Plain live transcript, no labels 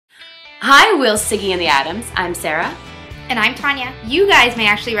Hi, Will, Siggy, and the Adams. I'm Sarah. And I'm Tonya. You guys may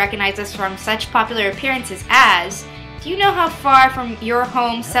actually recognize us from such popular appearances as, do you know how far from your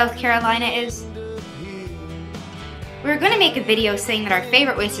home South Carolina is? We were going to make a video saying that our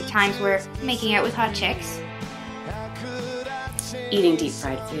favorite waste of times were making out with hot chicks, Eating deep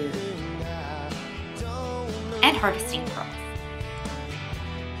fried food. and harvesting pearls.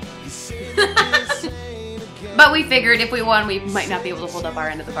 But we figured if we won, we might not be able to hold up our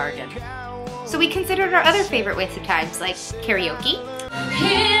end of the bargain. So we considered our other favorite waste of times, like karaoke,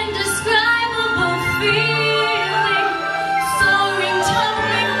 Indescribable feeling, soaring,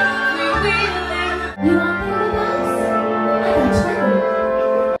 tumbling, freewheeling. You want me with us? I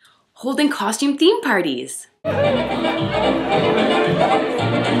can Holding costume theme parties.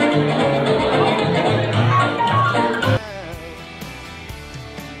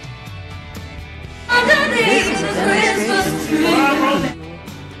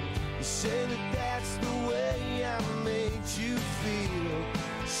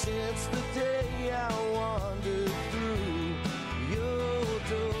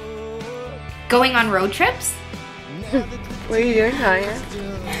 going on road trips. What are you doing, Tonya?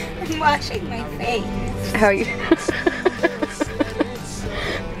 I'm washing my face. How are you?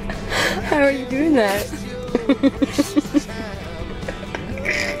 How are you doing that?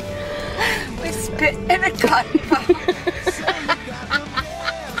 We spit in a cotton ball.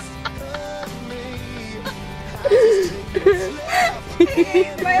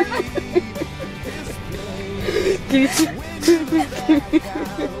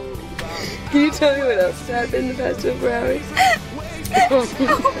 Can you tell me what else has happened in the past 24 hours?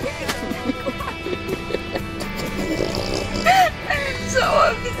 I'm so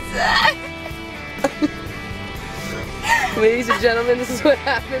upset. Ladies and gentlemen, this is what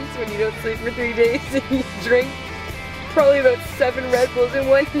happens when you don't sleep for 3 days and you drink probably about 7 Red Bulls in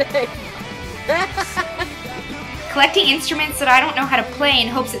one night. Collecting instruments that I don't know how to play in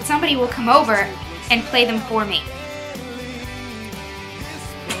hopes that somebody will come over and play them for me.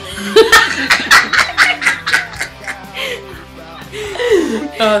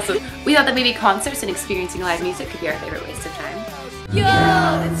 Awesome. We thought that maybe concerts and experiencing live music could be our favorite waste of time. You're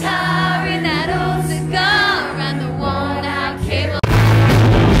the tire in that old cigar and the worn-out cable.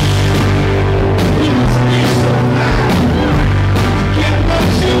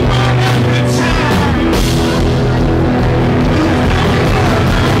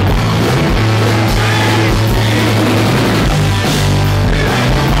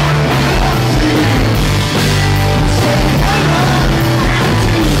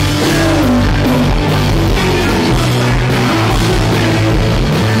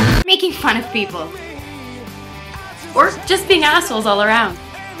 Making fun of people. Or just being assholes all around.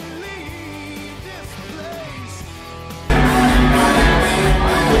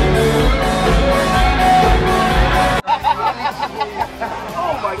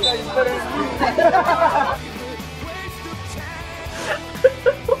 Oh my god, he's better than me.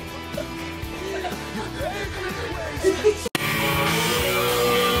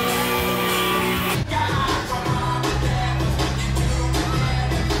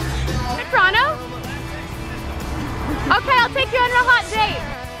 Okay, I'll take you on a hot date.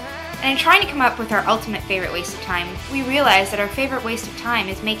 And in trying to come up with our ultimate favorite waste of time, we realized that our favorite waste of time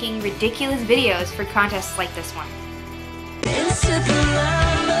is making ridiculous videos for contests like this one.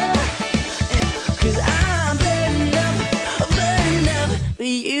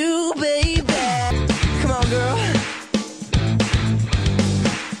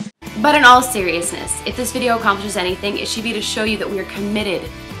 But in all seriousness, if this video accomplishes anything, it should be to show you that we are committed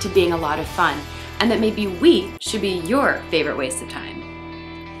to being a lot of fun, and that maybe we should be your favorite waste of time.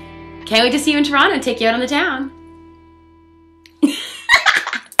 Can't wait to see you in Toronto and take you out on the town.